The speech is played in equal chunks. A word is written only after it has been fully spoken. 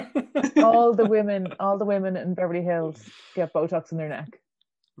all the women in Beverly Hills get Botox in their neck.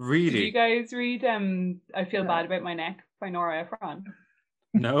 Really? Did you guys read I Feel Bad About My Neck by Nora Ephron?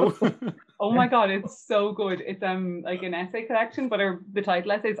 No. Oh my god, it's so good. It's like an essay collection, but the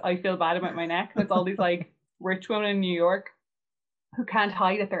title essay is I Feel Bad About My Neck. And it's all these like rich women in New York who can't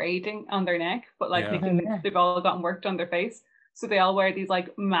hide that they're aging on their neck, but like they've all gotten worked on their face. So they all wear these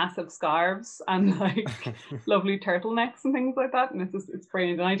like massive scarves and like lovely turtlenecks and things like that. And it's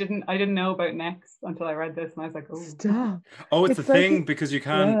brilliant. And I didn't know about necks until I read this, and I was like, oh. Stop. Oh, it's the thing because you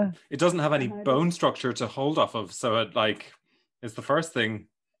can't. It doesn't have any bone structure to hold off of, so it like it's the first thing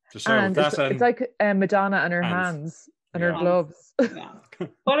to show. And it's like Madonna and her hands and her gloves. Yeah.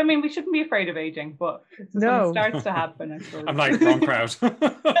 But I mean, we shouldn't be afraid of aging, but it's when it starts to happen, I suppose. I'm like, wrong crowd.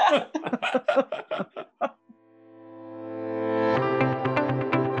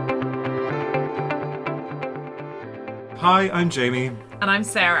 Hi, I'm Jamie. And I'm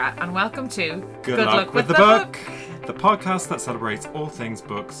Sarah, and welcome to Good Luck with the Book, the podcast that celebrates all things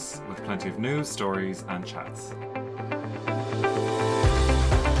books with plenty of news, stories, and chats.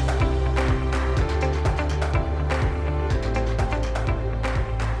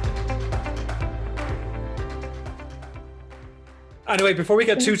 Anyway, before we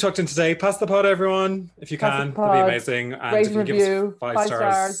get too tucked in today, pass the pod, everyone, if you can. That'd be amazing. And rate if you review, give us five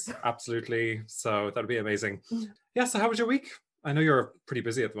stars, absolutely. So that'd be amazing. Yeah, so how was your week? I know you're pretty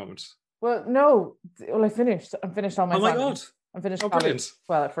busy at the moment. Well, no. Well, I'm finished all my Oh my God. I'm finished brilliant.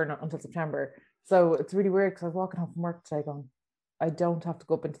 Well, until September. So it's really weird because I was walking home from work today going, I don't have to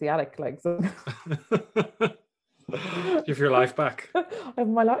go up into the attic. Like, so. You have your life back. I have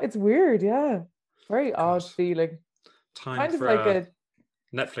my life. It's weird, yeah. Very odd feeling. Time kind for of like a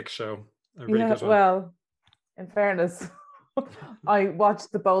Netflix show. A really good one. Well, in fairness, I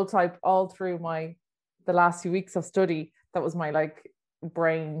watched The Bold Type all through the last few weeks of study. That was my like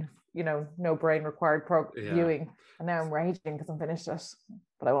brain, no brain required viewing. And now I'm raging because I'm finished it.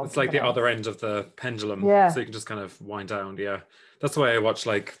 But I won't. It's like the other end of the pendulum. Yeah. So you can just kind of wind down. Yeah. That's why I watch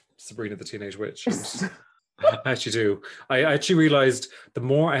like Sabrina the Teenage Witch. I actually do. I actually realized the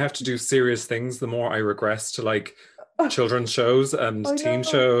more I have to do serious things, the more I regress to like children's shows and teen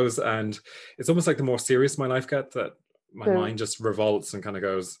shows, and it's almost like the more serious my life gets that my mind just revolts and kind of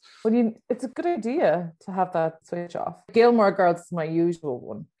goes. Well, it's a good idea to have that switch off. Gilmore Girls is my usual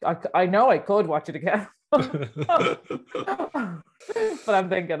one. I know I could watch it again, but I'm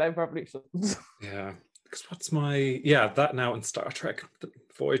thinking I probably shouldn't. Yeah, because that now in Star Trek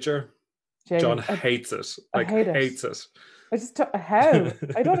Voyager. John hates it. Like hates it. I just how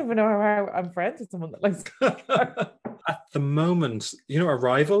I don't even know how I'm friends with someone that likes. At the moment,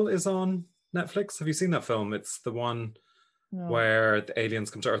 Arrival is on Netflix. Have you seen that film? It's the one where the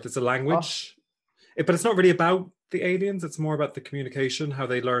aliens come to Earth. It's a language, but it's not really about the aliens. It's more about the communication, how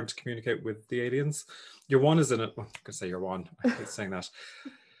they learn to communicate with the aliens. Your one is in it. Well, I could say your one. I hate saying that.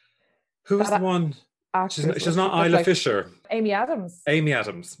 Who is the one? She's not Isla Fisher. Amy Adams. Amy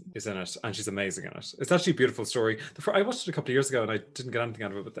Adams is in it, and she's amazing in it. It's actually a beautiful story. I watched it a couple of years ago, and I didn't get anything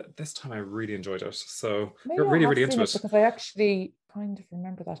out of it, but this time I really enjoyed it. So you're really, really into it. Because I actually kind of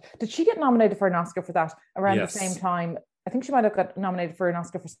remember that. Did she get nominated for an Oscar for that around the same time? I think she might have got nominated for an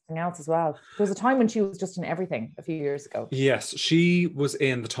Oscar for something else as well. There was a time when she was just in everything a few years ago. Yes, she was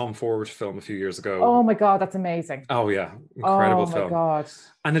in the Tom Ford film a few years ago. Oh my God, that's amazing. Oh yeah, incredible film. Oh my God.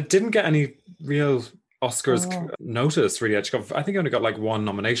 And it didn't get any real Oscars notice, really. I think I only got like one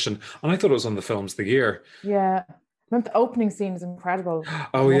nomination, and I thought it was one of the films of the year. Yeah. The opening scene is incredible.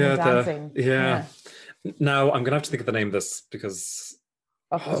 Oh yeah, dancing. Yeah. Now I'm gonna have to think of the name of this because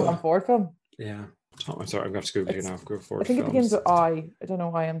the Tom Ford film. Yeah. I'm sorry, I'm going to have to Google it now. Google Ford I think films. It begins with I. I don't know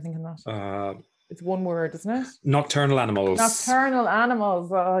why I'm thinking that. It's one word, isn't it? Nocturnal Animals. Nocturnal Animals.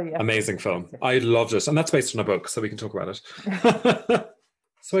 Oh yeah. Amazing film. I loved it, and that's based on a book, so we can talk about it.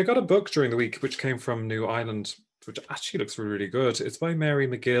 So I got a book during the week which came from New Island, which actually looks really, really good. It's by Mary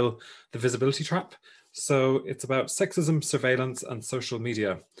McGill, The Visibility Trap. So it's about sexism, surveillance, and social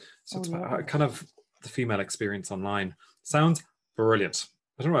media. So it's about kind of the female experience online. Sounds brilliant.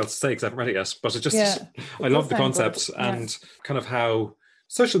 I don't know what else to say because I haven't read it yet, but I love the concept and kind of how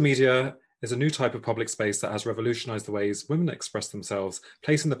social media is a new type of public space that has revolutionized the ways women express themselves,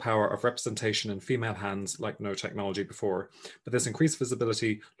 placing the power of representation in female hands like no technology before. But this increased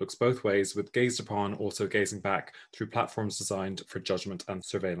visibility looks both ways, with gazed upon also gazing back through platforms designed for judgment and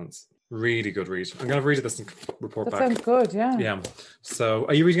surveillance. Really good read. I'm going to read this and report back. That sounds good, yeah. Yeah. So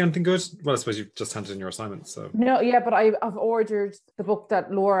are you reading anything good? Well, I suppose you've just handed in your assignment, so. No, yeah, but I've ordered the book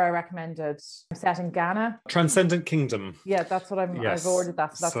that Laura recommended, set in Ghana. Transcendent Kingdom. Yeah, that's what I've ordered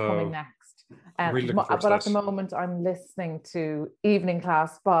that, so that's coming next. Really looking forward to But at the that. moment, I'm listening to Evening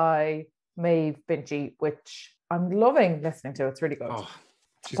Class by Maeve Binchy, which I'm loving listening to. It's really good. Oh,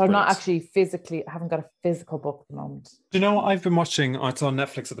 she's So I'm not brilliant. actually I haven't got a physical book at the moment. Do you know what I've been watching? It's on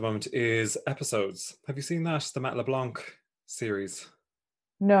Netflix at the moment. Is Episodes. Have you seen that? The Matt LeBlanc series.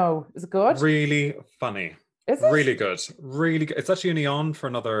 No, is it good? Really funny. Is it? Really good. Really good. It's actually only on for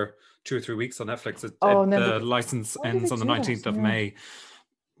another 2 or 3 weeks on Netflix. And then the license why do ends they on the do that? 19th of Yeah. May.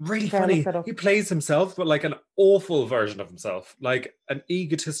 Really Okay, I'll funny. look that up. He plays himself, but like an awful version of himself, like an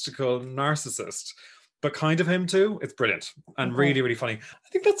egotistical narcissist, but kind of him too. It's brilliant and Okay. really, really funny. I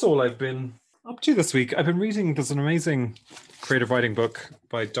think that's all I've been up to this week. I've been reading, there's an amazing creative writing book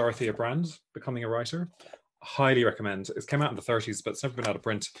by Dorothea Brand, Becoming a Writer. Highly recommend. It came out in the 30s, but it's never been out of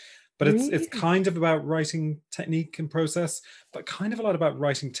print. But it's Really? kind of about writing technique and process, but kind of a lot about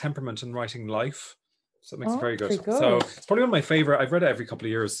writing temperament and writing life. So it makes it very good. very So good. it's probably one of my favorite. I've read it every couple of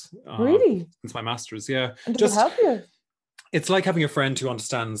years. Really? Since my master's, yeah. And does it help you? It's like having a friend who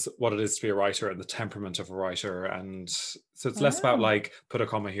understands what it is to be a writer and the temperament of a writer. And so it's less about Wow. like put a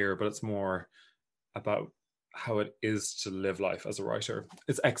comma here, but it's more about how it is to live life as a writer.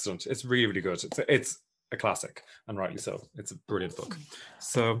 It's excellent. It's really, really good. It's a classic, and rightly so. It's a brilliant book.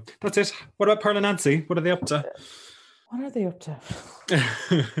 So that's it. What about Pearl and Nancy? What are they up to? What are they up to?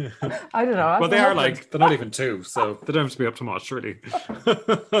 I don't know. Well, they are like, they're not even 2, so they don't have to be up to much, really.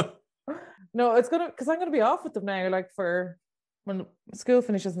 No, it's gonna, because I'm gonna be off with them now, like for when school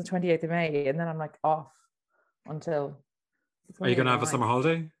finishes on the 28th of May, and then I'm like off until. Are you going to have a summer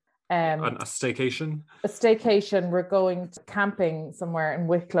holiday? A A staycation? staycation. We're going to camping somewhere in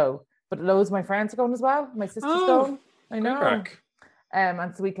Wicklow, but loads of my friends are going as well. My sister's going. I know. Crack. And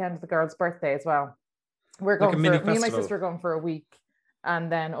it's the weekend of the girl's birthday as well. We're Like a going mini me and my festival. sister are going for a week,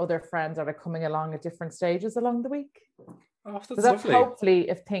 and then other friends are like coming along at different stages along the week. Oh, that's So that's lovely. hopefully,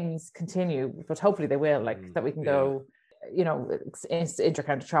 if things continue, but hopefully they will, like that we can yeah. go, you know,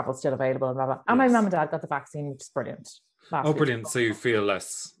 inter-county travel still available and blah, blah. And my Yes. mum and dad got the vaccine, which is brilliant. last Oh, week. brilliant. So you feel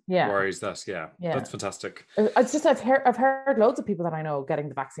less Yeah. worries that, yeah, Yeah. that's fantastic. It's just I've heard loads of people that I know getting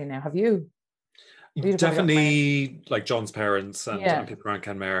the vaccine now. Have you? You'd have probably got Definitely like John's parents and, Yeah. and people around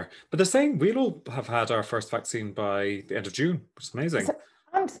Kenmare. But they're saying we'll all have had our first vaccine by the end of June, which is amazing. So-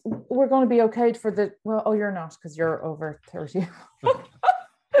 And we're going to be okay for the, well, oh, you're not, because you're over 30.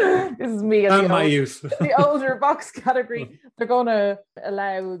 This is me and And my youth. the older box category. They're going to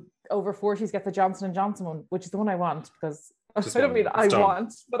allow over 40s get the Johnson & Johnson one, which is the one I want, because Just I don't one. mean I It's done.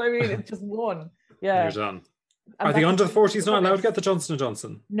 want, but I mean it's just one. Yeah. You're done. And Are the that's under the 40s not allowed to bonus. get the Johnson &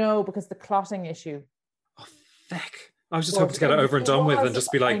 Johnson? No, because the clotting issue. Oh, feck. I was just Well, hoping to get it over and done with and was-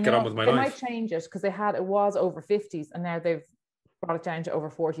 just be I like, get on know, with my they life. might change it because it was over 50s and now they've brought it down to over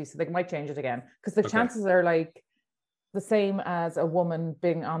 40s, so they might change it again because the Okay. chances are like the same as a woman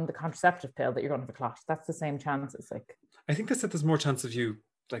being on the contraceptive pill that you're going to have a clot. That's the same chances. Like, I think they said there's more chance of you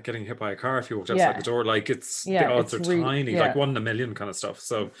like getting hit by a car if you walked outside Yeah. the door. Like it's Yeah, the odds it's are really- tiny, yeah. like 1 in a million kind of stuff.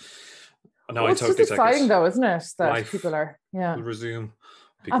 So no, well, I it's totally just take exciting it. though, isn't it? That Life people are, yeah. Will resume.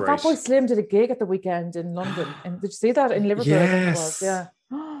 Be And great. Fatboy Slim did a gig at the weekend in London. And did you see that in Liverpool? I think it was. Yes. Yeah.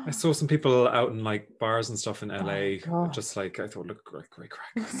 I saw some people out in like bars and stuff in LA. God. Just like I thought, look, great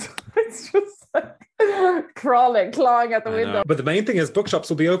crack. It's just like clawing at the I window. know. But the main thing is bookshops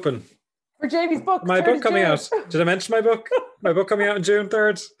will be open. For Jamie's book. My 3rd book of coming June. out. Did I mention my book? My book coming out on June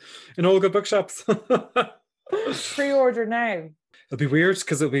 3rd in all good bookshops. Pre-order now. It'll be weird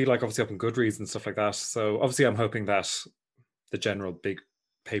because it'll be like obviously up in Goodreads and stuff like that. So obviously I'm hoping that the general big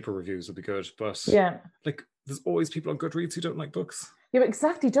paper reviews will be good. But Yeah. like there's always people on Goodreads who don't like books. Yeah, but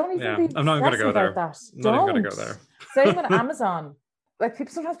exactly. Don't even Yeah, be I'm not even gonna obsessive go there. about that. Not even gonna Don't. go there. Same with Amazon. Like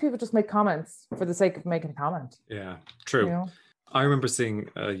sometimes people just make comments for the sake of making a comment. Yeah, true. You know? I remember seeing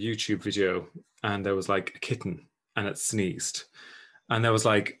a YouTube video and there was like a kitten and it sneezed. And there was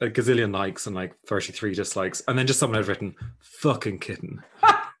like a gazillion likes and like 33 dislikes. And then just someone had written, fucking kitten.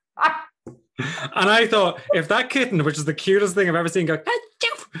 And I thought, if that kitten, which is the cutest thing I've ever seen, go,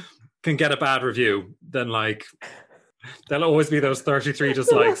 can get a bad review, then like, there'll always be those 33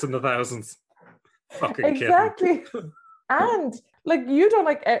 dislikes in the thousands. Fucking Exactly. And like you don't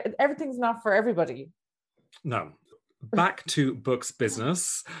like everything's not for everybody. No. Back to books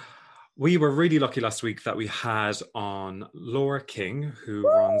business. We were really lucky last week that we had on Laura King, who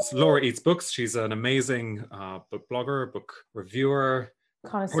runs Laura Eats Books. She's an amazing book blogger, book reviewer,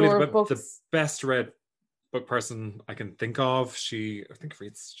 probably Connoisseur the, of books. the best read book person I can think of. I think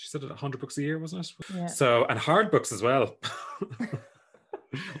reads, she said 100 books a year, wasn't it? Yeah. So, and hard books as well.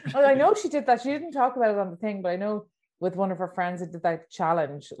 Well, I know she did that. She didn't talk about it on the thing, but I know with one of her friends that did that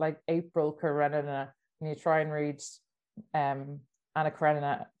challenge, like April Karenina, and you try and read Anna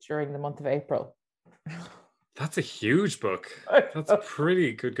Karenina during the month of April. That's a huge book. That's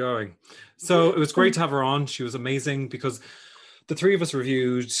pretty good going. So it was great to have her on. She was amazing because the three of us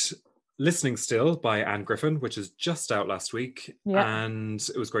reviewed Listening Still by Anne Griffin, which is just out last week. Yeah. And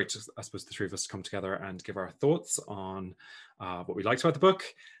it was great, I suppose, the three of us to come together and give our thoughts on what we liked about the book.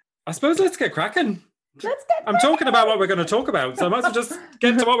 I suppose let's get cracking. I'm talking about what we're going to talk about, so I might as well just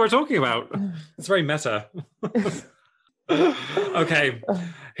get to what we're talking about. It's very meta. Okay,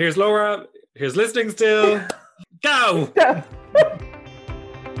 here's Laura. Here's Listening Still. Go!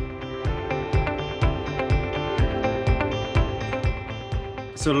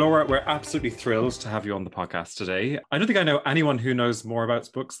 So Laura, we're absolutely thrilled to have you on the podcast today. I don't think I know anyone who knows more about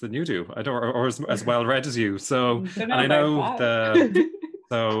books than you do, or as well read as you. So, and I know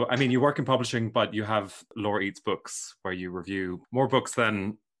so I mean, you work in publishing, but you have Laura Eats Books, where you review more books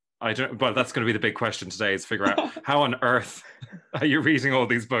than I don't. Well, that's going to be the big question today: is figure out how on earth are you reading all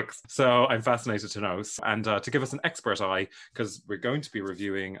these books. So I'm fascinated to know, and to give us an expert eye, because we're going to be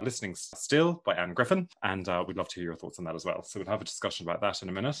reviewing Listening Still by Anne Griffin, and we'd love to hear your thoughts on that as well. So we'll have a discussion about that in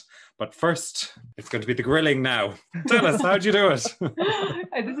a minute. But first, it's going to be the grilling now. Tell us, how'd you do it?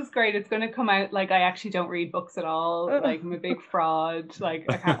 This is great. It's going to come out like I actually don't read books at all. Like I'm a big fraud. Like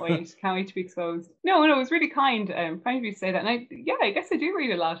I can't wait to be exposed. No, it was really kind. Kind of you to say that. And I guess I do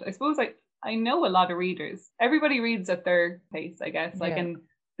read a lot. I suppose I know a lot of readers. Everybody reads at their pace, I guess. Like, and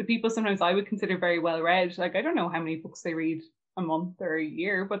the people sometimes I would consider very well read. Like, I don't know how many books they read a month or a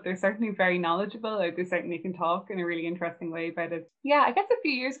year, but they're certainly very knowledgeable. Like, they certainly can talk in a really interesting way about it. Yeah, I guess a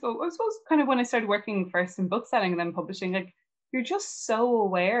few years ago, I suppose kind of when I started working first in bookselling and then publishing, like, you're just so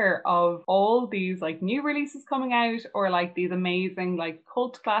aware of all these like new releases coming out, or like these amazing like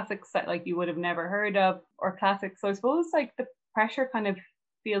cult classics that like you would have never heard of, or classics. So I suppose like the pressure kind of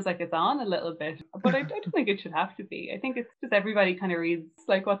feels like it's on a little bit, but I don't think it should have to be. I think it's just everybody kind of reads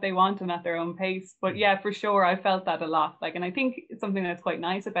like what they want and at their own pace. But yeah, for sure, I felt that a lot. Like, and I think it's something that's quite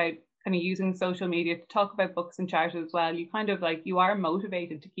nice about kind of using social media to talk about books and chat as well. You kind of like, you are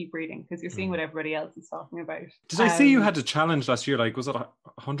motivated to keep reading because you're seeing what everybody else is talking about. Did I see you had a challenge last year? Like, was it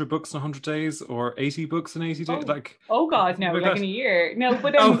 100 books in 100 days or 80 books in 80 days? Oh God, no, like in a year. No,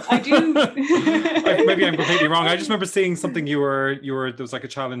 but I do. Maybe I'm completely wrong. I just remember seeing something you were, there was like a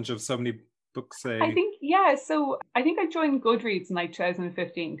challenge of so many books. I think, yeah. So I think I joined Goodreads in like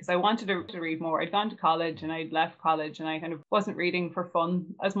 2015 because I wanted to read more. I'd gone to college and I'd left college and I kind of wasn't reading for fun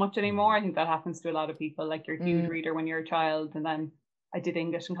as much anymore. I think that happens to a lot of people. Like, you're a huge reader when you're a child, and then I did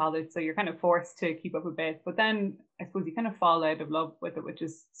English in college, so you're kind of forced to keep up a bit. But then I suppose you kind of fall out of love with it, which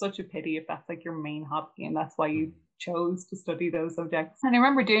is such a pity if that's like your main hobby and that's why you chose to study those subjects. And I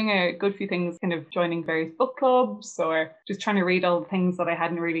remember doing a good few things, kind of joining various book clubs or just trying to read all the things that I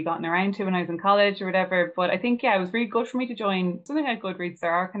hadn't really gotten around to when I was in college or whatever. But I think, yeah, it was really good for me to join something like Goodreads.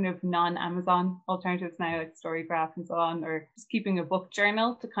 There are kind of non-Amazon alternatives now, like Storygraph and so on, or just keeping a book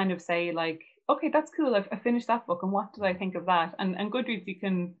journal to kind of say like, okay, that's cool, I finished that book and what did I think of that? And Goodreads, you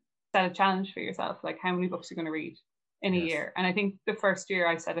can set a challenge for yourself, like how many books you're going to read in a year. And I think the first year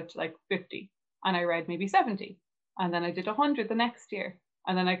I set it to like 50 and I read maybe 70. And then I did 100 the next year.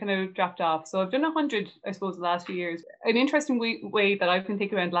 And then I kind of dropped off. So I've done 100, I suppose, the last few years. An interesting way that I've been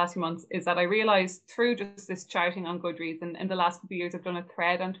thinking about the last few months is that I realized through just this charting on Goodreads, and in the last couple of years, I've done a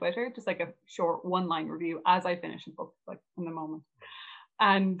thread on Twitter, just like a short one-line review as I finish a book, like in the moment.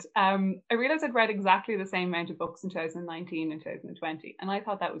 And I realized I'd read exactly the same amount of books in 2019 and 2020. And I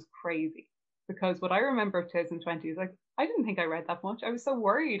thought that was crazy, because what I remember of 2020 is like, I didn't think I read that much. I was so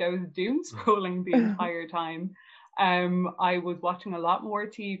worried. I was doom scrolling the entire time. I was watching a lot more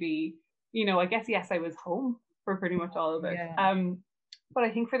TV. You know, I guess, yes, I was home for pretty much all of it. Yeah. But I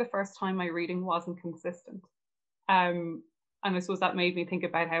think for the first time, my reading wasn't consistent. And I suppose that made me think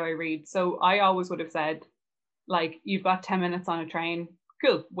about how I read. So I always would have said, like, you've got 10 minutes on a train.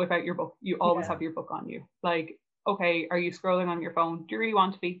 Cool, whip out your book. You always have your book on you. Like, okay, are you scrolling on your phone? Do you really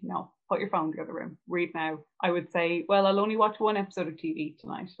want to be? No, put your phone in the other room. Read now. I would say, well, I'll only watch one episode of TV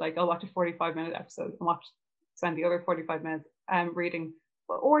tonight. Like, I'll watch a 45-minute episode and spend the other 45 minutes reading,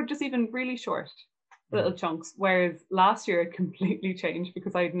 or just even really short little chunks. Whereas last year it completely changed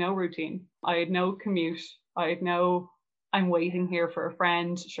because I had no routine. I had no commute. I had no, I'm waiting here for a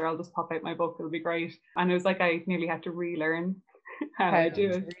friend. Sure, I'll just pop out my book. It'll be great. And it was like I nearly had to relearn how I do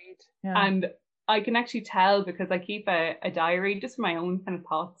it. Yeah. And I can actually tell because I keep a diary just for my own kind of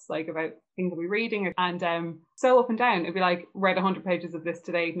thoughts, like about things I'll be reading. And so up and down, it'd be like, read 100 pages of this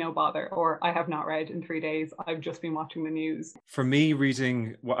today, no bother. Or I have not read in 3 days. I've just been watching the news. For me,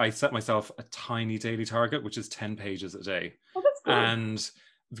 reading, I set myself a tiny daily target, which is 10 pages a day. Oh, that's good. And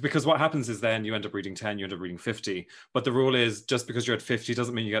because what happens is then you end up reading 10, you end up reading 50. But the rule is just because you're at 50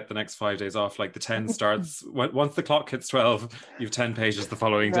 doesn't mean you get the next 5 days off. Like the 10 starts, once the clock hits 12, you have 10 pages the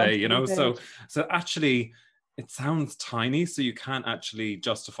following day, you know? So actually, it sounds tiny, so you can't actually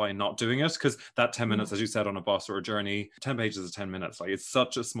justify not doing it, because that 10 minutes, as you said, on a bus or a journey, 10 pages is 10 minutes. Like, it's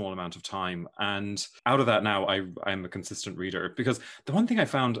such a small amount of time. And out of that now, I'm a consistent reader, because the one thing I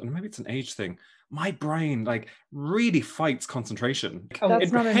found, and maybe it's an age thing, my brain like really fights concentration.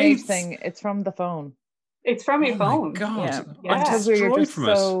 That's not an age thing. It's from the phone. It's from your phone. My God, yeah. I'm destroyed from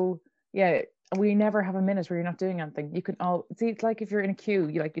it. Yeah. We never have a minute where you're not doing anything. You can see, it's like if you're in a queue,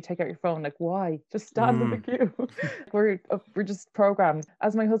 you take out your phone. Like, why? Just stand in the queue. We're just programmed.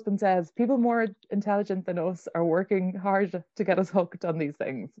 As my husband says, people more intelligent than us are working hard to get us hooked on these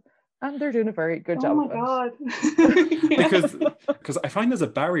things. And they're doing a very good job. Oh my God. Because I find there's a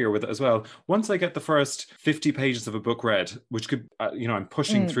barrier with it as well. Once I get the first 50 pages of a book read, which could, I'm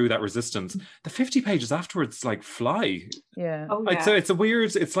pushing through that resistance, the 50 pages afterwards like fly. Yeah. Oh, yeah. So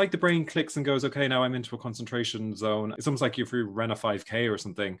it's like the brain clicks and goes, okay, now I'm into a concentration zone. It's almost like if you run a 5K or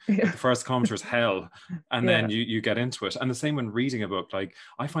something, like the first kilometer is hell. And then you get into it. And the same when reading a book. Like,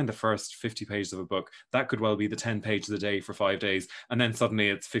 I find the first 50 pages of a book, that could well be the 10 pages a day for 5 days. And then suddenly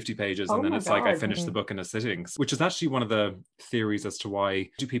it's 50 pages. And then it's like I finished the book in a sitting, which is actually one of the theories as to why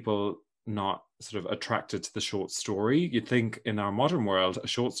do people not sort of attracted to the short story. You'd think in our modern world, a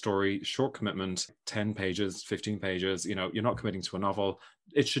short story, short commitment, 10 pages, 15 pages, you're not committing to a novel.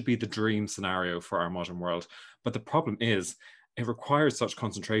 It should be the dream scenario for our modern world. But the problem is, it requires such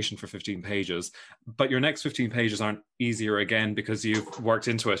concentration for 15 pages, but your next 15 pages aren't easier again because you've worked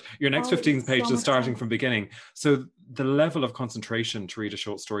into it. Your next 15 pages is starting from beginning. So the level of concentration to read a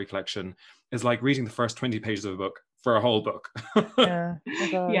short story collection is like reading the first 20 pages of a book for a whole book. Yeah.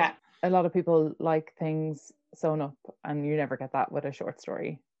 Yeah. A lot of people like things sewn up, and you never get that with a short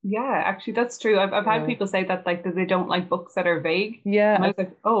story. Yeah, actually, that's true. I've had people say that, like, that they don't like books that are vague. Yeah. And I was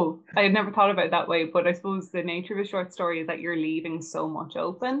like, oh, I had never thought about it that way. But I suppose the nature of a short story is that you're leaving so much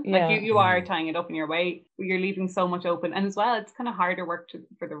open. Yeah. Like, you are tying it up in your way, but you're leaving so much open. And as well, it's kind of harder work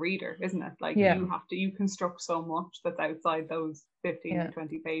for the reader, isn't it? Like, you construct so much that's outside those 15 or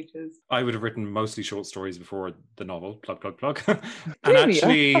 20 pages. I would have written mostly short stories before the novel, plug. And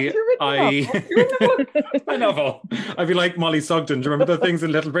actually, my novel. I'd be like Molly Sugden. Do you remember the things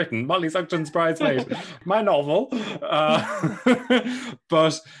in Little Britain? Molly Sugden's Bridesmaid, my novel.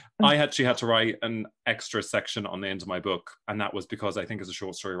 But I actually had to write an extra section on the end of my book. And that was because I think as a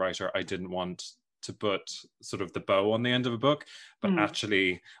short story writer, I didn't want to put sort of the bow on the end of a book, but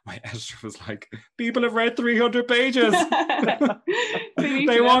actually my editor was like, people have read 300 pages.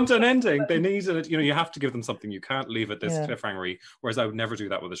 They want an ending. They need it. You have to give them something. You can't leave it this cliffhangery. Whereas I would never do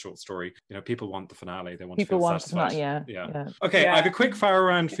that with a short story. People want the finale. They want to feel satisfied. Yeah. Okay, I have a quick fire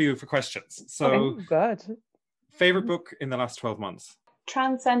round for you for questions. So, good. Favorite book in the last 12 months?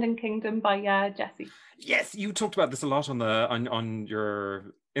 Transcending Kingdom by Jessie. Yes, you talked about this a lot on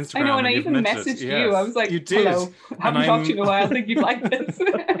your Instagram. I know, and I even messaged you. I was like, you did. Hello, I haven't talked to you in a while. I think you'd like this.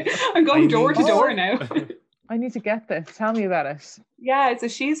 I'm going door to door now. I need to get this. Tell me about it. Yeah, so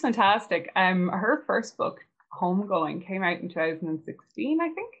she's fantastic. Her first book, Homegoing, came out in 2016, I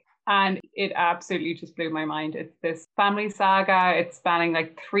think. And it absolutely just blew my mind. It's this family saga. It's spanning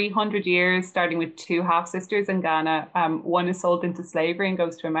like 300 years, starting with two half-sisters in Ghana. One is sold into slavery and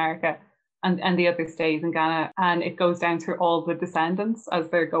goes to America, and the other stays in Ghana. And it goes down through all the descendants as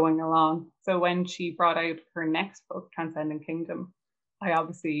they're going along. So when she brought out her next book, Transcending Kingdom, I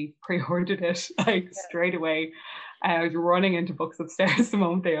obviously pre-ordered it straight away. I was running into books upstairs the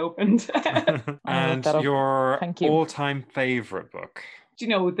moment they opened. And your all-time favorite book? Do you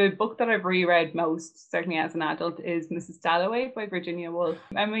know, the book that I've reread most, certainly as an adult, is Mrs. Dalloway by Virginia Woolf.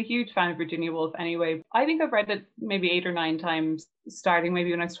 I'm a huge fan of Virginia Woolf anyway. I think I've read it maybe 8 or 9 times, starting maybe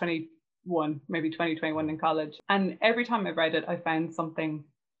when I was 21, maybe 2021 in college. And every time I've read it, I found something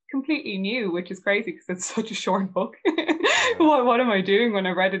completely new, which is crazy because it's such a short book. What am I doing when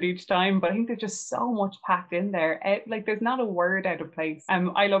I read it each time? But I think there's just so much packed in there. Like, there's not a word out of place.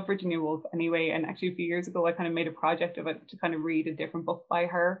 I love Virginia Woolf anyway, and actually a few years ago I kind of made a project of it to kind of read a different book by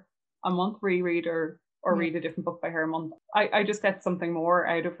her a month, reread or read a different book by her a month. I just get something more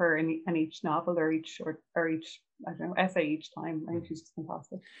out of her in each novel or each I don't know, essay each time. I think she's just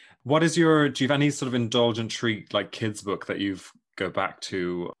fantastic. Do you have any sort of indulgent treat, like kids book that you've go back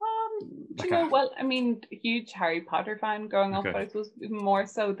to? Well, I mean, huge Harry Potter fan growing up, but I suppose even more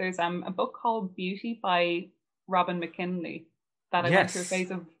so, there's a book called Beauty by Robin McKinley that I went through a phase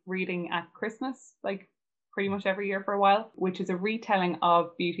of reading at Christmas, like pretty much every year for a while, which is a retelling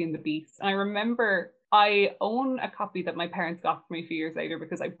of Beauty and the Beast. And I remember I own a copy that my parents got for me a few years later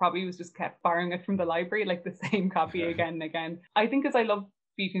because I probably was just kept borrowing it from the library, like the same copy again and again. I think because I love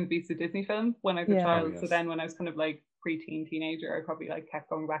Beauty and the Beast, the Disney film, when I was a child. Oh, yes. So then when I was kind of like preteen, teenager, I probably like kept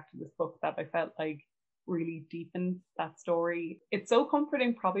going back to this book that I felt like really deepened that story. It's so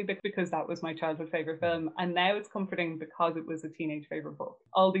comforting probably because that was my childhood favorite film, and now it's comforting because it was a teenage favorite book.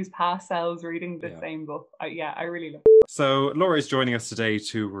 All these past selves reading the same book. I really love it. So Laura is joining us today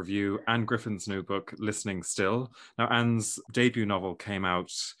to review Anne Griffin's new book, Listening Still. Now, Anne's debut novel came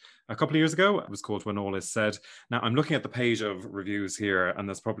out a couple of years ago. It was called When All Is Said. Now, I'm looking at the page of reviews here, and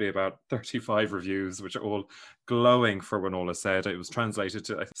there's probably about 35 reviews, which are all glowing for When All Is Said. It was translated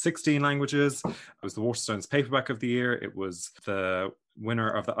to 16 languages. It was the Waterstones paperback of the year. It was the winner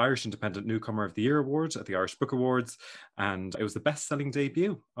of the Irish Independent Newcomer of the Year Award at the Irish Book Awards, and it was the best-selling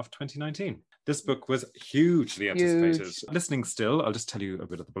debut of 2019. This book was hugely anticipated. Listening Still, I'll just tell you a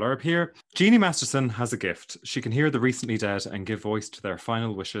bit of the blurb here. Jeannie Masterson has a gift. She can hear the recently dead and give voice to their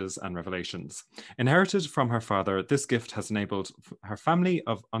final wishes and revelations. Inherited from her father, this gift has enabled her family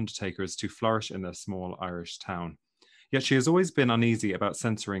of undertakers to flourish in their small Irish town. Yet she has always been uneasy about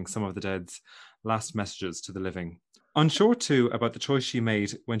censoring some of the dead's last messages to the living. Unsure too about the choice she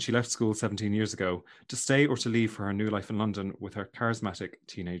made when she left school 17 years ago to stay or to leave for her new life in London with her charismatic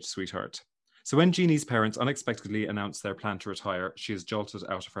teenage sweetheart. So when Jeannie's parents unexpectedly announce their plan to retire, she is jolted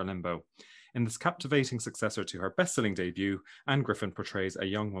out of her limbo. In this captivating successor to her best-selling debut, Anne Griffin portrays a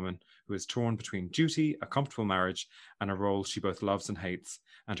young woman who is torn between duty, a comfortable marriage, and a role she both loves and hates,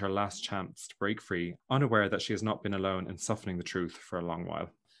 and her last chance to break free, unaware that she has not been alone in softening the truth for a long while.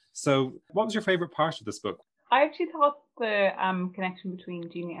 So what was your favourite part of this book? I actually thought the connection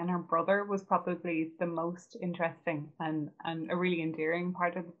between Jeannie and her brother was probably the most interesting and a really endearing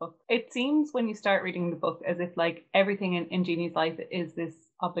part of the book. It seems when you start reading the book as if like everything in Jeannie's life is this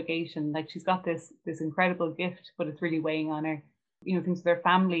obligation. Like she's got this incredible gift, but it's really weighing on her. You know, things with her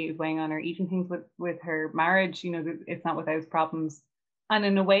family is weighing on her, even things with her marriage, you know, it's not without problems. And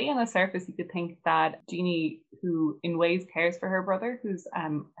in a way, on the surface, you could think that Jeannie, who in ways cares for her brother, who's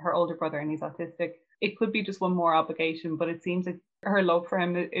her older brother and he's autistic, it could be just one more obligation, but it seems like her love for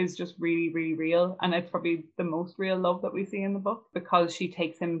him is just really, really real. And it's probably the most real love that we see in the book because she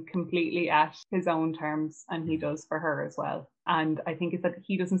takes him completely at his own terms and he does for her as well. And I think it's that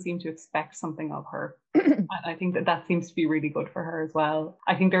he doesn't seem to expect something of her. And I think that seems to be really good for her as well.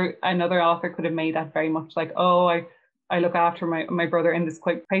 I think another author could have made that very much like, oh, I look after my brother in this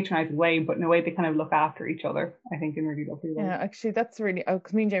quite patronizing way, but in a way they kind of look after each other, I think, in really lovely ways. Yeah, actually, that's really,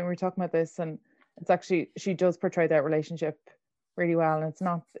 because me and Jamie were talking about this, and it's actually, she does portray that relationship really well, and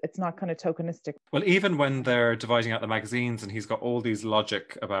it's not kind of tokenistic. Well, even when they're dividing out the magazines and he's got all these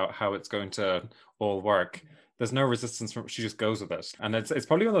logic about how it's going to all work, there's no resistance from, she just goes with it. And it's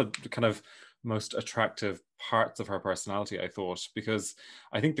probably one of the kind of most attractive parts of her personality, I thought, because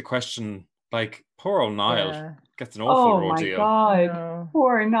I think the question, like, poor old Niall gets an awful ordeal. Oh my God,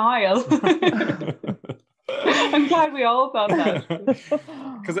 poor Niall. I'm glad we all thought that.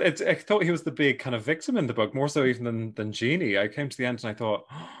 Because I thought he was the big kind of victim in the book, more so even than Jeannie. I came to the end and I thought,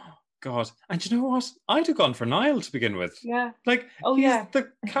 oh, God. And you know what? I'd have gone for Niall to begin with. Yeah. Like, he's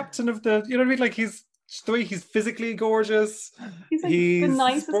the captain of the, you know what I mean? Like, he's the way he's physically gorgeous. He's like the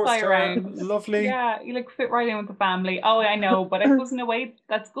nicest guy around. Lovely. Yeah, you like fit right in with the family. Oh, I know. But I suppose in a way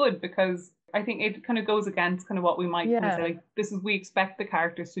that's good because I think it kind of goes against kind of what we might say, like, we expect the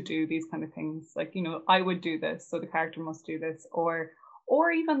characters to do these kind of things. Like, you know, I would do this, so the character must do this. Or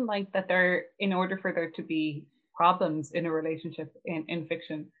even like that they're, in order for there to be problems in a relationship in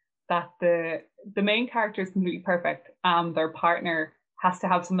fiction, that the main character is completely perfect. Their partner has to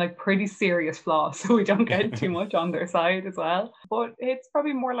have some like pretty serious flaws so we don't get too much on their side as well. But it's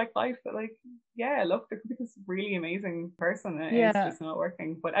probably more like life that like, yeah, look, there could be this really amazing person and it's just not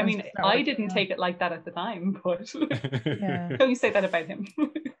working. But I mean, I didn't take it like that at the time, but don't you say that about him.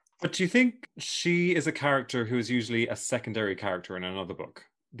 But do you think she is a character who is usually a secondary character in another book?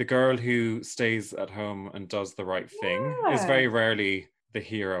 The girl who stays at home and does the right thing is very rarely the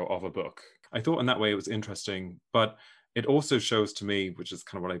hero of a book. I thought in that way it was interesting, but it also shows to me, which is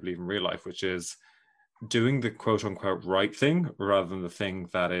kind of what I believe in real life, which is doing the quote unquote right thing rather than the thing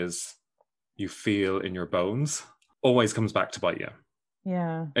that is you feel in your bones always comes back to bite you.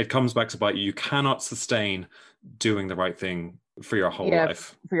 Yeah. It comes back to bite you. You cannot sustain doing the right thing for your whole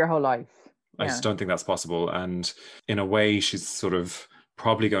life. For your whole life. I just don't think that's possible. And in a way, she's sort of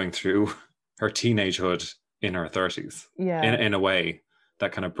probably going through her teenagehood in her 30s. Yeah. In a way,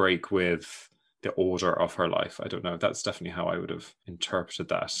 that kind of break with the order of her life. I don't know. That's definitely how I would have interpreted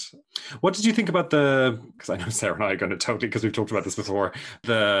that. What did you think about because I know Sarah and I are going to totally, because we've talked about this before,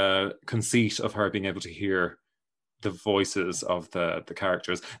 the conceit of her being able to hear the voices of the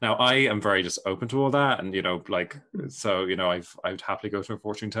characters. Now, I am very just open to all that, and so I'd happily go to a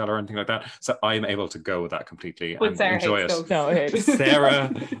fortune teller or anything like that. So I'm able to go with that completely but and Sarah enjoy hates it. those. No, I hate it.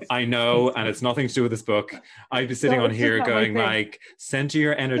 Sarah, I know, and it's nothing to do with this book. I'd be sitting No, on it's here just not my going thing. like, center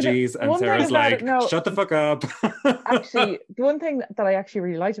your energies, and one thing Sarah's about like, it, no. shut the fuck up. Actually, the one thing that I actually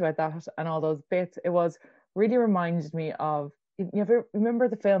really liked about that and all those bits, it was really reminded me of, you ever remember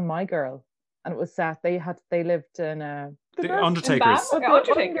the film My Girl? And it was set, they lived in The Undertakers.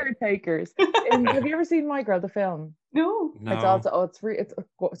 Undertakers. Have you ever seen My Girl, the film? No. It's also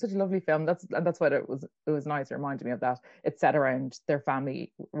it's such a lovely film. That's why it was nice. It reminded me of that. It's set around their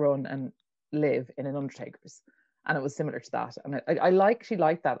family run and live in an Undertakers, and it was similar to that. And she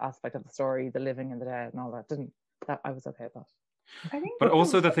liked that aspect of the story, the living and the dead and all that. I was okay with that. But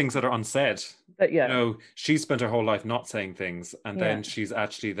also the things that are unsaid. Yeah. She spent her whole life not saying things, and then Yeah. she's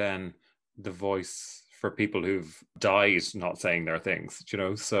actually then the voice for people who've died not saying their things,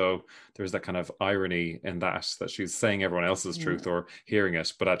 so there's that kind of irony in that she's saying everyone else's truth or hearing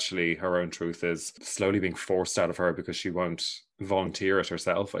it, but actually her own truth is slowly being forced out of her because she won't volunteer it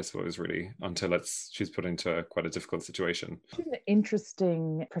herself, I suppose, really, until she's put into quite a difficult situation. It's an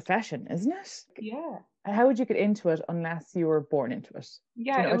interesting profession, isn't it? Yeah. How would you get into it unless you were born into it?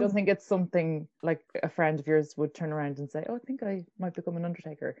 Yeah, I don't think it's something like a friend of yours would turn around and say, oh, I think I might become an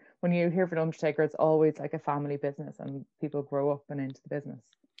undertaker. When you hear of an undertaker, it's always like a family business and people grow up and into the business.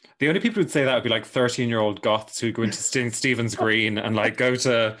 The only people who'd say that would be like 13-year-old goths who go into Stephen's Green and like go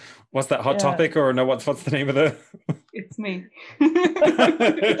to, what's that, Hot Topic, or no, what's the name of the... It's me.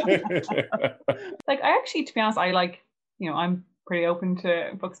 Like, I actually, to be honest, I like, I'm pretty open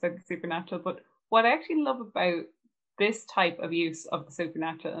to books about the supernatural, but what I actually love about this type of use of the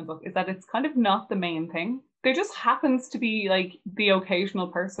supernatural in a book is that it's kind of not the main thing. There just happens to be like the occasional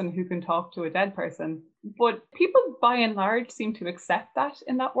person who can talk to a dead person. But people by and large seem to accept that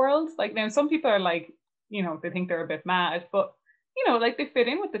in that world. Like, now some people are like, they think they're a bit mad, but like they fit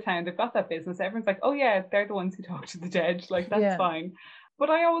in with the town. They've got that business. Everyone's like, oh yeah, they're the ones who talk to the dead. Like, that's fine. But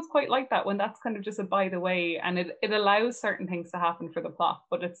I always quite like that when that's kind of just a by the way, and it allows certain things to happen for the plot,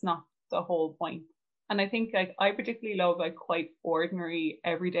 but it's not the whole point. And I think like I particularly love like quite ordinary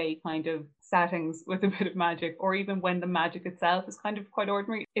everyday kind of settings with a bit of magic, or even when the magic itself is kind of quite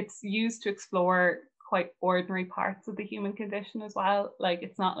ordinary. It's used to explore quite ordinary parts of the human condition as well. Like,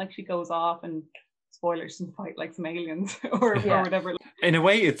 it's not like she goes off and, spoilers, and fight like some aliens or whatever. In a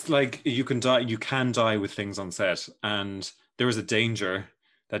way, it's like you can die with things on set, and there is a danger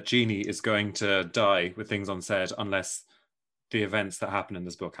that Jeannie is going to die with things on set unless the events that happen in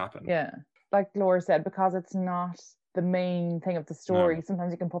this book happen. Yeah. Like Laura said, because it's not the main thing of the story,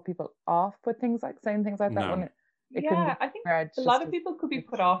 sometimes you can put people off with things like saying things like that. When it can I think a lot of people could be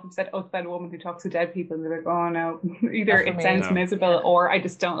put off and said, oh, it's about a woman who talks to dead people, and they're like, oh no, either it sounds miserable or I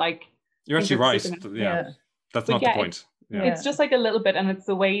just don't like. You're actually right. Yeah. That's not the point. Yeah. It's just like a little bit, and it's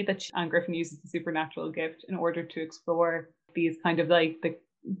the way that Anne Griffin uses the supernatural gift in order to explore these kind of like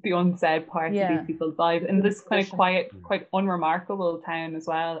the unsaid parts of these people's lives in this kind of quiet, quite unremarkable town as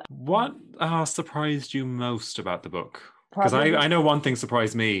well. What surprised you most about the book? Because I know one thing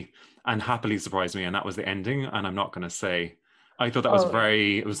surprised me and happily surprised me, and that was the ending. And I'm not going to say, I thought that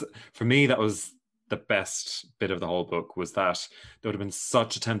was for me, that was the best bit of the whole book, was that there would have been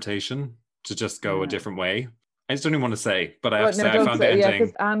such a temptation to just go a different way. I just don't even want to say, but I have to say I found the ending. Yeah,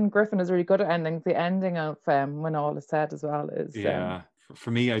 because Anne Griffin is really good at endings. The ending of When All Is Said as well is... For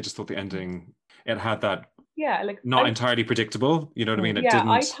me, I just thought the ending, it had that not entirely predictable, you know what I mean? It didn't...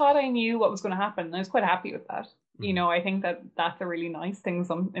 I thought I knew what was going to happen, and I was quite happy with that. I think that's a really nice thing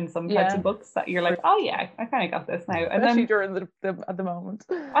in some types of books, that you're like, oh yeah, I kind of got this now. And especially during at the moment.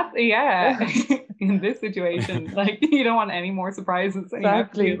 In this situation, like, you don't want any more surprises.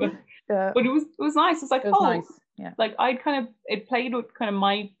 Exactly. But it was nice. It's like, nice. Yeah. Like it played with kind of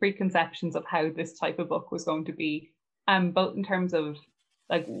my preconceptions of how this type of book was going to be, both in terms of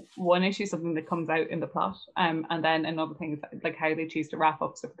like one issue, something that comes out in the plot, and then another thing is like how they choose to wrap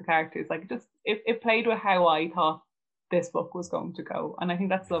up stuff with the characters. Like, just it played with how I thought this book was going to go, and I think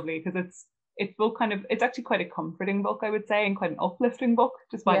that's lovely, because it's both kind of, it's actually quite a comforting book, I would say, and quite an uplifting book,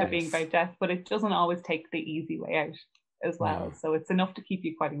 despite it being about death. But it doesn't always take the easy way out as well. So it's enough to keep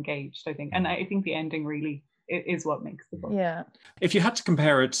you quite engaged, I think. And I think the ending really is what makes the book. Yeah. If you had to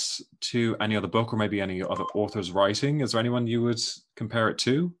compare it to any other book or maybe any other author's writing, is there anyone you would compare it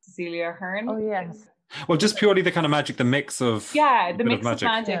to? Cecilia Ahern. Oh yes. Well, just purely the kind of magic, the mix of the mix of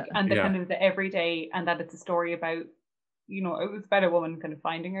magic, and the kind of the everyday, and that it's a story about, you know, it was about a woman kind of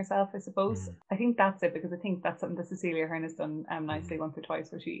finding herself, I suppose. I think that's it, because I think that's something that Cecilia Ahern has done nicely once or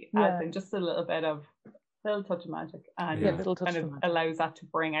twice, where she adds in just a little touch of magic, and kind of allows that to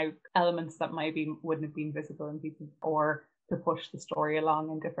bring out elements that maybe wouldn't have been visible in people, or to push the story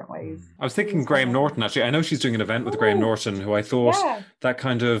along in different ways. I was thinking Graham Norton, actually. I know she's doing an event with Graham Norton, who I thought that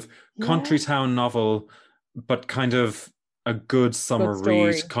kind of country town novel, but kind of a good summer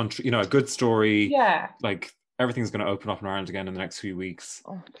read, country, you know, a good story. Yeah. Like everything's going to open up in Ireland again in the next few weeks.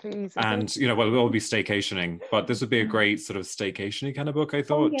 Oh, please. And, you know, well, we'll all be staycationing, but this would be a great sort of staycation-y kind of book, I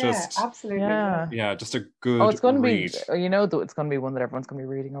thought. Absolutely. Yeah, just a good it's going read. to be, you know, it's going to be one that everyone's going to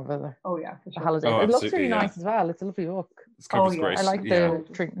be reading over the for sure. holiday. It looks really nice as well. It's a lovely book. This cover's great. I like the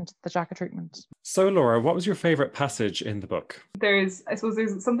treatment, the jacket treatment. So, Laura, what was your favourite passage in the book? I suppose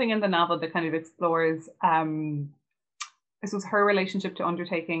there's something in the novel that kind of explores this was her relationship to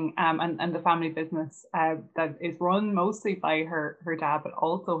undertaking and the family business that is run mostly by her dad, but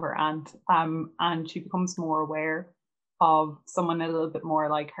also her aunt. And she becomes more aware of someone a little bit more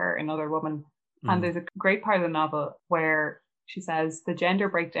like her, another woman. And there's a great part of the novel where she says the gender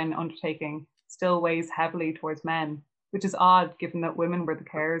breakdown undertaking still weighs heavily towards men, which is odd given that women were the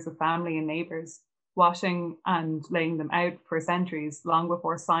carers of family and neighbours, washing and laying them out for centuries, long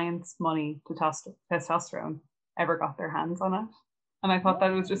before science, money, testosterone ever got their hands on it. And I thought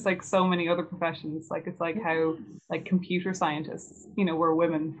that was just like so many other professions. Like it's like how like computer scientists, you know, were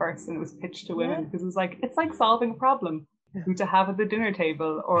women first, and it was pitched to women because it was like, it's like solving a problem, who to have at the dinner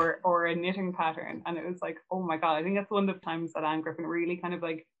table, or a knitting pattern. And it was like, oh my God, I think that's one of the times that Anne Griffin really kind of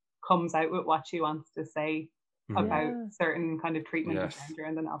like comes out with what she wants to say about certain kind of treatment of gender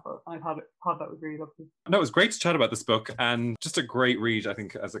in the novel. And I thought that was really lovely. No, it was great to chat about this book, and just a great read, I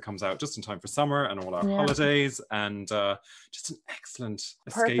think, as it comes out just in time for summer and all our holidays, and just an excellent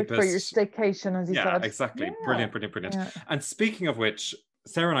perfect escapist. For your staycation, as you said. Yeah, exactly. Brilliant. Yeah. And speaking of which,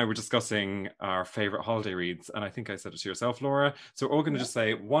 Sarah and I were discussing our favourite holiday reads, and I think I said it to yourself, Laura. So we're all going to just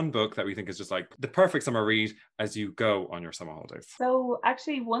say one book that we think is just like the perfect summer read as you go on your summer holidays. So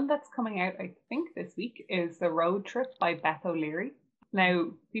actually one that's coming out, I think this week, is The Road Trip by Beth O'Leary. Now,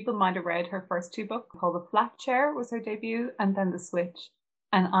 people might have read her first two books, called The Flat Chair was her debut, and then The Switch.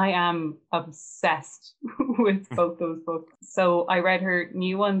 And I am obsessed with both those books. So I read her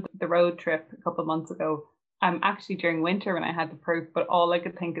new one, The Road Trip, a couple of months ago. Actually during winter when I had the proof, but all I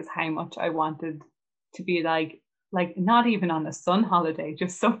could think is how much I wanted to be like not even on a sun holiday,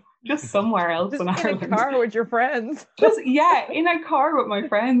 just somewhere else in Ireland. In a car with your friends. In a car with my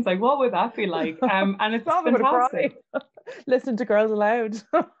friends. Like, what would that be like? And it's fantastic. Listen to Girls Aloud.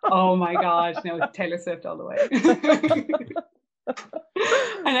 Oh my God, no, Taylor Swift all the way.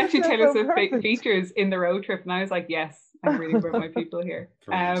 And actually Taylor Swift features in The Road Trip, and I was like, yes, I'm reading with my people here.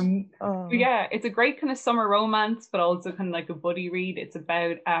 But yeah, it's a great kind of summer romance, but also kind of like a buddy read. It's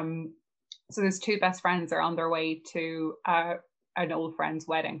about so there's two best friends are on their way to an old friend's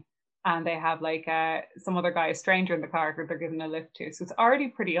wedding, and they have like some other guy, a stranger in the car, who they're giving a lift to. So it's already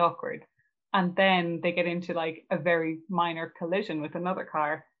pretty awkward. And then they get into like a very minor collision with another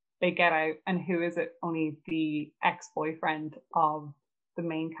car. They get out, and who is it? Only the ex-boyfriend of the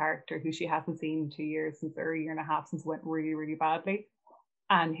main character, who she hasn't seen in 2 years, or a year and a half, since it went really, really badly.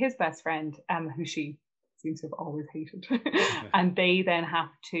 And his best friend, who she seems to have always hated. And they then have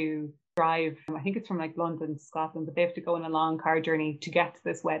to drive, I think it's from like London to Scotland, but they have to go on a long car journey to get to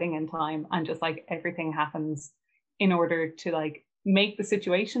this wedding in time. And just like everything happens in order to like make the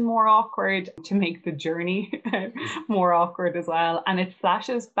situation more awkward, to make the journey more awkward as well. And it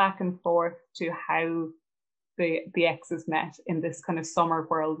flashes back and forth to how the exes met in this kind of summer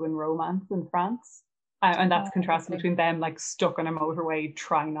whirlwind romance in France. And that's contrasted between them like stuck on a motorway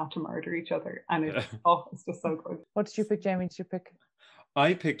trying not to murder each other. And it's just so good. What did you pick, Jamie? Did you pick?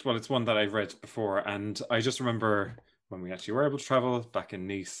 I picked, well, it's one that I've read before, and I just remember when we actually were able to travel back in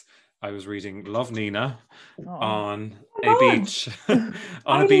Nice, I was reading Love Nina on a beach. I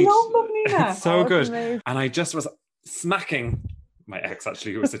love Love Nina. It's so good. Amazing. And I just was smacking my ex,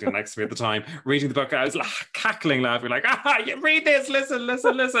 actually, who was sitting next to me at the time, reading the book. I was cackling, laughing, like, you read this, listen, this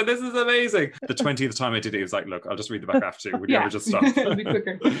is amazing. The 20th time I did it, he was like, look, I'll just read the book after you. Would you ever just stop? It'll be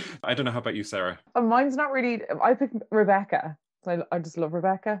quicker. I don't know, how about you, Sarah? Mine's not really, I picked Rebecca. So I just love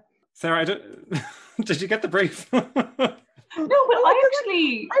Rebecca. Sarah, did you get the brief? No, but I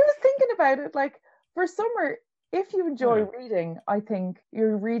was thinking about it, like, for summer, if you enjoy reading, I think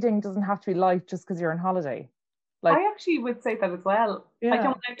your reading doesn't have to be light just because you're on holiday. Like, I actually would say that as well. I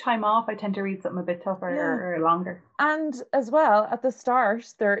don't have time off. I tend to read something a bit tougher or longer. And as well, at the start,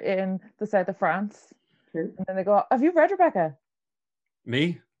 they're in the south of France. True. And then they go, have you read Rebecca?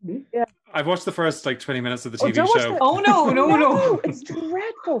 Me? Yeah. I've watched the first like 20 minutes of the Oh, TV don't watch show. the- Oh no. It's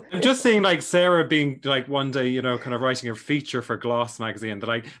dreadful. I'm just seeing like Sarah being like one day, kind of writing a feature for Gloss magazine that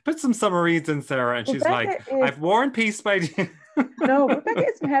I put some summer reads in, Sarah, and she's like, Rebecca is- I've War and Peace by No, Rebecca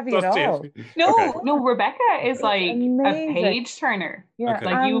isn't heavy at all. No, Rebecca is like amazing. a page turner. Yeah, Okay.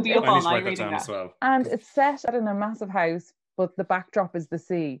 Like you'll be up I all need to night write that reading down that. as well. and it's set in a massive house, but the backdrop is the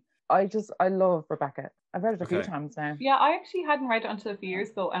sea. I love Rebecca. I've read it a few Okay. times now. Yeah, I actually hadn't read it until a few years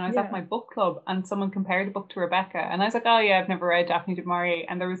ago, and I was Yeah. at my book club, and someone compared the book to Rebecca, and I was like, "Oh yeah, I've never read Daphne du Maurier,"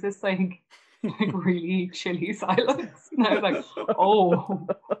 and there was this like really chilly silence, and I was like,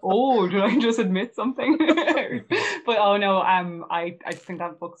 "Oh, did I just admit something?" But oh no, I just think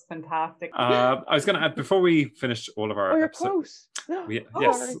that book's fantastic. I was going to add before we finish all of our Oh, your episodes. quote.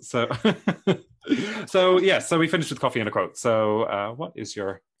 Yes. So we finished with coffee and a quote. So what is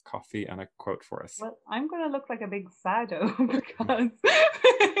your coffee and a quote for us? Well, I'm going to look like a big sado because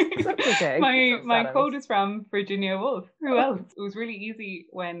okay. my Sados. quote is from Virginia Woolf. Who else? It was really easy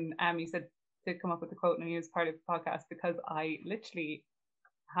when you said to come up with the quote and use part of the podcast because I literally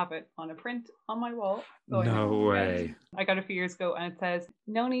have it on a print on my wall. So I No know. way. I got it a few years ago and it says,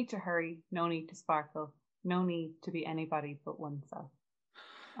 "No need to hurry, no need to sparkle, no need to be anybody but oneself."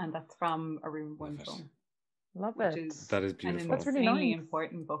 And that's from Arun Love it. Wunschel, Love which it. is That is an beautiful. That's really insanely nice.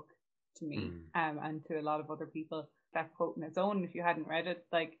 important book to me Mm. and to a lot of other people. That quote in its own, if you hadn't read it,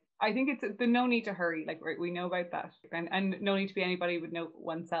 like I think it's the no need to hurry, like right, we know about that, and no need to be anybody would know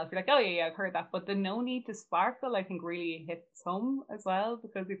oneself. You're like, oh yeah, I've heard that, but the no need to sparkle, I think, really hits home as well,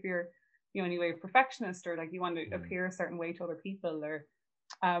 because if you're anyway a perfectionist or like you want to appear a certain way to other people or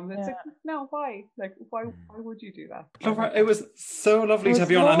it's like, no, why would you do that? Laura, it was so lovely It to was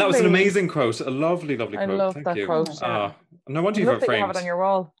have you on, and that was an lovely. amazing quote, a lovely quote. I love Thank that you. quote. Yeah. No wonder I you love have it that you have framed. it on your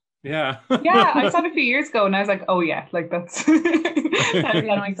wall. Yeah. Yeah, I saw it a few years ago and I was like, oh yeah, like that's Really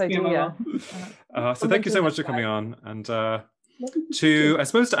nice idea. So thank you so much for coming on, and to I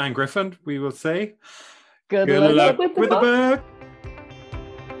suppose to Anne Griffin, we will say Good good luck luck with the book.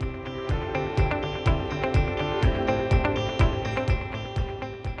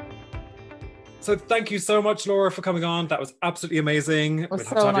 So thank you so much, Laura, for coming on. That was absolutely amazing. It was We'll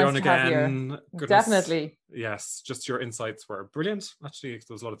have to so have you nice on to have you. again. Goodness. Definitely. Yes, just your insights were brilliant. Actually, there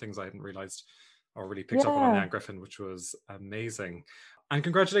was a lot of things I hadn't realised or really picked up on Anne Griffin, which was amazing. And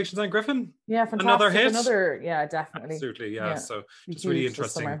congratulations, Anne Griffin. Yeah, fantastic. Another hit. Yeah, definitely. Absolutely, yeah. So Be it's really huge this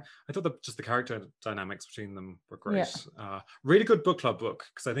interesting. summer. I thought that just the character dynamics between them were great. Yeah. Really good book club book,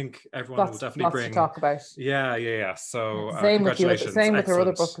 because I think everyone will definitely lots bring to talk about. Yeah. So Same with congratulations. same with her other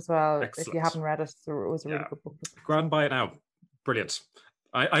Excellent. book as well. If Excellent. you haven't read it, it was a really good book. Go out and buy it now. Brilliant.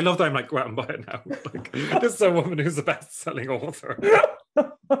 I love that I'm like, go out and buy it now. Like, this is a woman who's a best-selling author.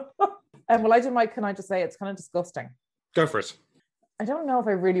 Well, I do, Mike, can I just say it's kind of disgusting. Go for it. I don't know if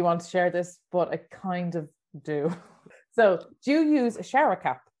I really want to share this, but I kind of do. So, do you use a shower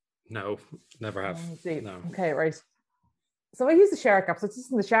cap? No, never have. Let me see. No. Okay, right. So I use the shower cap. So it's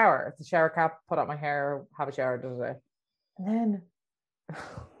just in the shower. It's a shower cap, put out my hair, have a shower, And then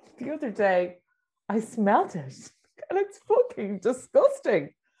the other day, I smelt it. And it's fucking disgusting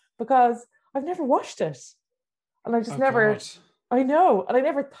because I've never washed it. And I just never, God. I know. And I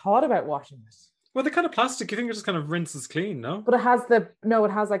never thought about washing it. Well, the kind of plastic, you think it just kind of rinses clean, no? But it has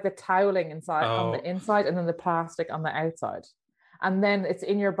like the toweling inside on the inside and then the plastic on the outside. And then it's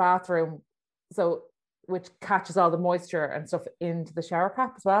in your bathroom, so which catches all the moisture and stuff into the shower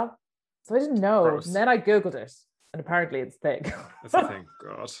cap as well. So I didn't know. Gross. And then I Googled it and apparently it's thick. That's the thing.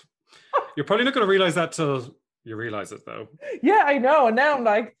 God. You're probably not going to realize that till you realize it, though. Yeah, I know. And now I'm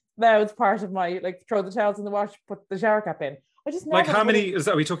like, now it's part of my, like, throw the towels in the wash, put the shower cap in. I just Like, never how many,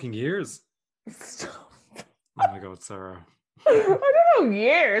 are we talking years? Stop. Oh my God, Sarah. I don't know,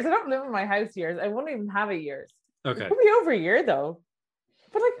 years. I don't live in my house years. I wouldn't even have a years. Okay. It could be over a year though.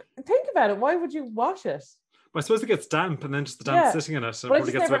 But like, think about it. Why would you wash it? Well, I suppose it gets damp and then just the damp sitting in it. So it But I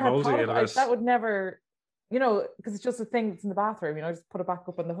probably just gets a never bit had moldy thought in of it. that would never, because it's just a thing that's in the bathroom, just put it back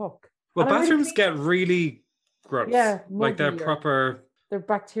up on the hook. Well, And I really bathrooms think- get really gross. Yeah, like they're muggy or- proper. They're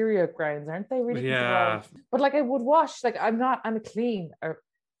bacteria grounds, aren't they? Really? Yeah. But like I would wash, like I'm a clean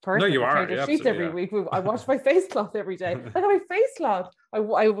person. No, you I are. change Yeah, the sheets every absolutely, week. I wash my face cloth every day. Like my face cloth, I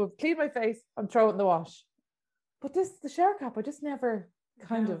would clean my face and throw it in the wash. But the shower cap, I just never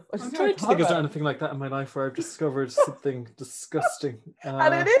kind of. I I'm just trying never to think, is thought there about it. anything like that in my life where I've discovered something disgusting?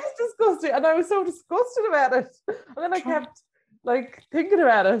 And it is disgusting, and I was so disgusted about it. And then I kept like thinking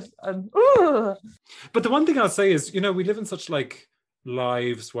about it, and But the one thing I'll say is, we live in such like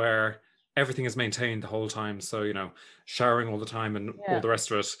lives where everything is maintained the whole time. So, showering all the time and all the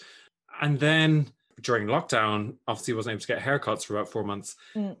rest of it. And then during lockdown, obviously wasn't able to get haircuts for about 4 months.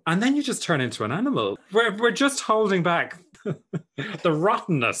 Mm. And then you just turn into an animal. We're just holding back the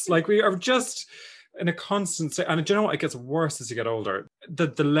rottenness. Like we are just in a constant state. And do you know what? It gets worse as you get older.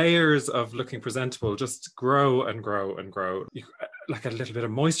 The layers of looking presentable just grow and grow and grow. Like a little bit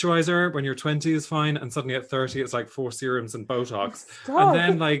of moisturizer when you're 20 is fine. And suddenly at 30, it's like 4 serums and Botox. Stop. And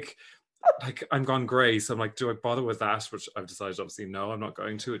then like I'm gone grey. So I'm like, do I bother with that? Which I've decided, obviously, no, I'm not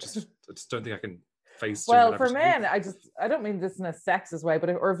going to. I just don't think I can face. Well, for men, I don't mean this in a sexist way, but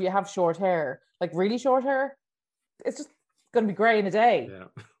if you have short hair, like really short hair, it's just going to be grey in a day. Yeah.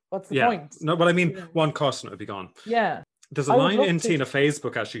 What's the point? No, but I mean, one cotton would be gone. Yeah. There's a line in Tina Fey's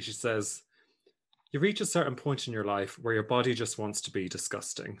book, actually. She says, you reach a certain point in your life where your body just wants to be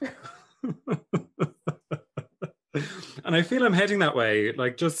disgusting. And I feel I'm heading that way.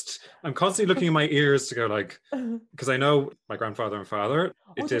 Like, I'm constantly looking at my ears to go, like, because I know my grandfather and father,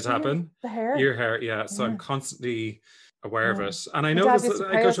 it did happen. The hair? Ear hair, yeah. So I'm constantly aware of it. And I My know dad this, used to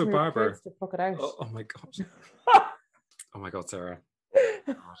I pay go us to a when we were barber. kids to pluck it out. Oh my God. Oh my God, Sarah.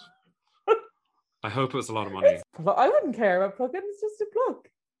 God. I hope it was a lot of money. But I wouldn't care about plucking. It's just a pluck.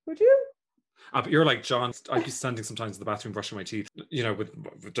 Would you? But you're like John. I'd be standing sometimes in the bathroom brushing my teeth, you know,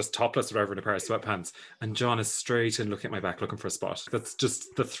 with just topless or whatever in a pair of sweatpants. And John is straight and looking at my back looking for a spot. That's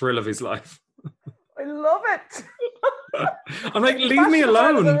just the thrill of his life. I love it. I'm like, leave me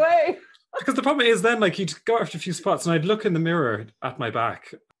alone. Because the problem is then, like, you'd go after a few spots and I'd look in the mirror at my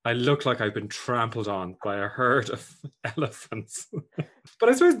back. I look like I've been trampled on by a herd of elephants. But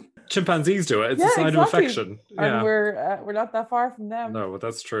I suppose chimpanzees do it. It's a sign of affection. And we're not that far from them. No, but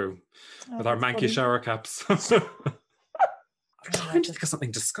that's true. With our manky funny. shower caps. I'm trying to think of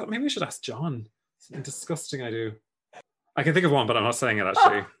something disgusting. Maybe we should ask John. Something disgusting I do. I can think of one, but I'm not saying it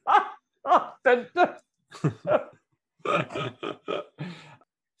actually.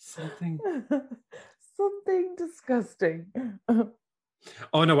 Something disgusting.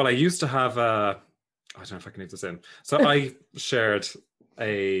 Oh no, well, I used to have I don't know if I can leave this in. So I shared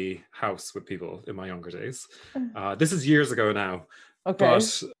a house with people in my younger days. This is years ago now. Okay.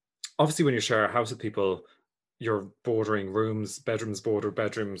 But obviously when you share a house with people, you're bordering rooms, bedrooms border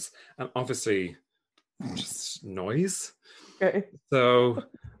bedrooms, and obviously just noise. Okay. So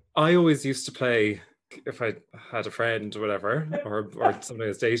I always used to play, if I had a friend or whatever, or somebody I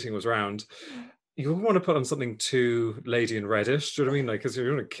was dating was around, you wouldn't want to put on something too lady and reddish, do you know what I mean? Like, because you're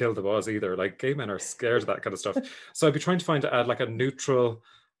going to kill the buzz either. Like, gay men are scared of that kind of stuff. So I'd be trying to add like a neutral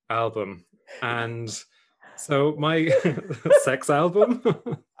album. And so my sex album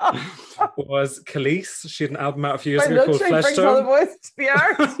was Khalees. She had an album out a few years ago called Flesh Tone. All the boys to the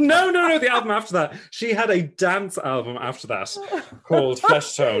art. No, the album after that. She had a dance album after that called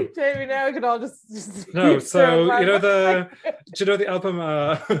Flesh Tone. Jamie, now we can all just no, so you know do you know the album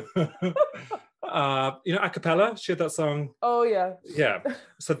you know, a cappella? She had that song. Oh yeah. Yeah.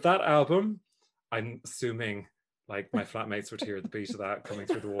 So that album, I'm assuming like my flatmates would hear the beat of that coming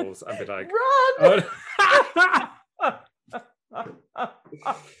through the walls and be like, run!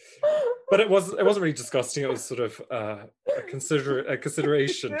 But it wasn't really disgusting. It was sort of a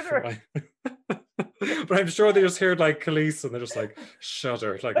consideration for my but I'm sure they just heard like Khalees and they're just like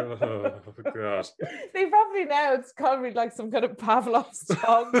shudder, like, oh God. They probably now it's probably like some kind of Pavlov's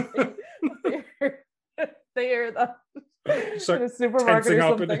dog. They hear that in a supermarket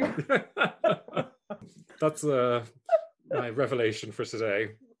or something. That's my revelation for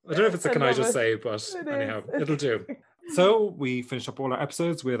today. I don't know if it's a can I just say, but anyhow, it'll do. So we finish up all our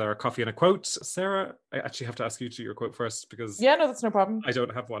episodes with our coffee and a quote. Sarah, I actually have to ask you to do your quote first because yeah, no, that's no problem. I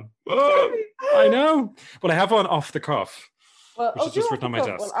don't have one. I know, but I have one off the cuff. Well, which is just written on my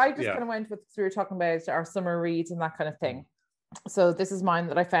desk. Well, I just kind of went with, we were talking about our summer reads and that kind of thing. So this is mine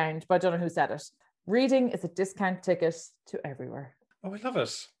that I found, but I don't know who said it. Reading is a discount ticket to everywhere. Oh, I love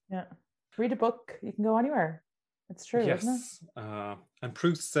it. Yeah. Read a book, you can go anywhere. It's true, yes. isn't it? And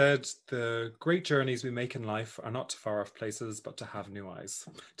Proust said, the great journeys we make in life are not to far off places, but to have new eyes,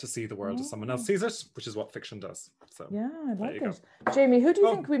 to see the world as someone else sees it, which is what fiction does. So yeah, I like it. Jamie, who do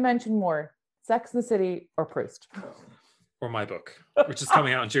you think we mention more? Sex and the City or Proust? Or my book, which is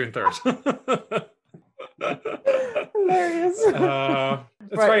coming out on June 3rd. Hilarious.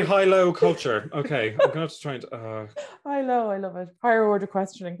 It's very high-low culture. Okay, I'm going to have to try and... High-low, I love it. Higher order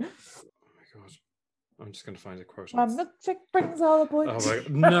questioning. Oh my God. I'm just going to find a quote. Milkshake brings all the boys. Oh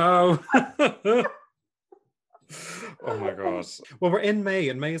my no. Oh my God. Well, we're in May,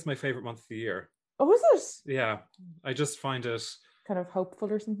 and May is my favorite month of the year. Oh, is it? Yeah. I just find it... kind of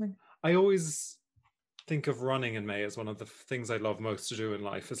hopeful or something? I always think of running in May as one of the things I love most to do in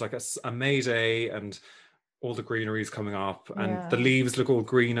life. It's like a May day and all the greenery is coming up and the leaves look all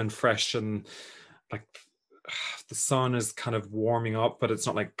green and fresh and like the sun is kind of warming up, but it's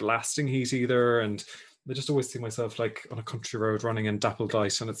not like blasting heat either. And I just always see myself like on a country road running in dappled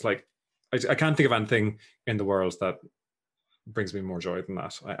light, and it's like I can't think of anything in the world that brings me more joy than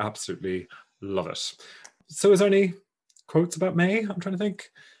that. I absolutely love it. So is there any quotes about May? I'm trying to think.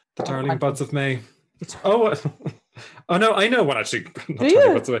 The darling buds of May. Oh, oh no, I know one actually.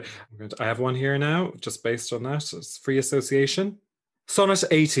 I have one here now, just based on that. It's free association. Sonnet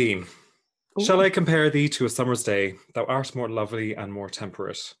 18. Ooh. Shall I compare thee to a summer's day? Thou art more lovely and more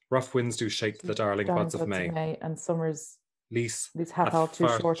temperate. Rough winds do shake the darling buds of May. And summer's lease hath all too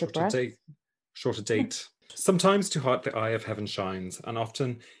short a breath. Short a date. Sometimes too hot the eye of heaven shines, and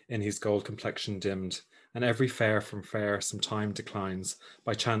often in his gold complexion dimmed, and every fair from fair some time declines,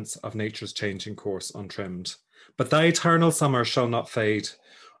 by chance of nature's changing course untrimmed. But thy eternal summer shall not fade,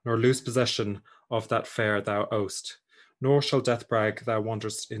 nor lose possession of that fair thou owest, nor shall death brag thou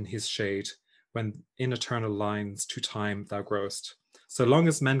wanderest in his shade, when in eternal lines to time thou growest. So long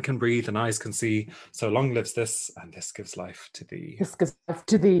as men can breathe and eyes can see, so long lives this, and this gives life to thee. This gives life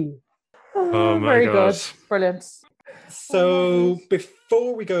to thee. Oh my very God. Good. Brilliant. So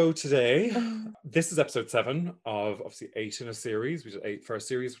before we go today, this is episode 7 of obviously 8 in a series. We did 8 first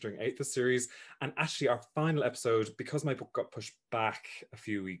series, we're doing 8th this series. And actually our final episode, because my book got pushed back a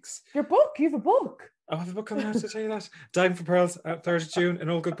few weeks. Your book? You have a book? Oh, I have a book coming out to tell you that. Diving for Pearls out 3rd of June in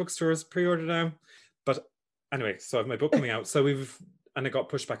all good bookstores, pre-order now. But anyway, so I have my book coming out. So and it got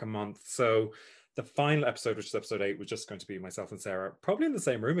pushed back a month. So the final episode, which is episode 8, was just going to be myself and Sarah, probably in the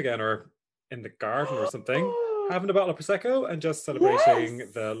same room again or in the garden or something, having a bottle of Prosecco and just celebrating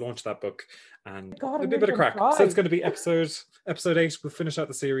the launch of that book. And it'll be a bit of crack. So it's going to be episode 8. We'll finish out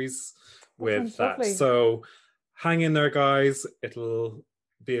the series with that. Lovely. So hang in there, guys. It'll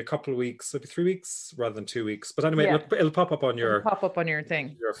be a couple of weeks, maybe 3 weeks rather than 2 weeks. But anyway, it'll pop up on your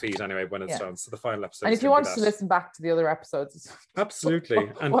thing, your feed anyway when it's done. So the final episode. And if you want to listen back to the other episodes, absolutely,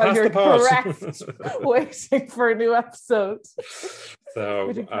 and pass the pod, waiting for a new episode. So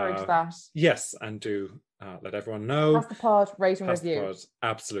we'd encourage that. Yes, and do let everyone know. Pass the pod, rate and review.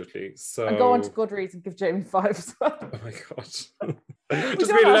 Absolutely. So and go on to Goodreads and give Jamie 5 as well. Oh my God.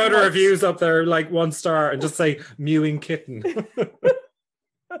 Just read a load of reviews up there, like 1 star, and just say mewing kitten.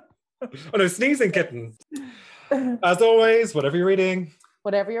 Oh no, sneezing kitten. As always, whatever you're reading,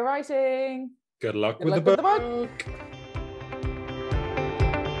 whatever you're writing, good luck with the book.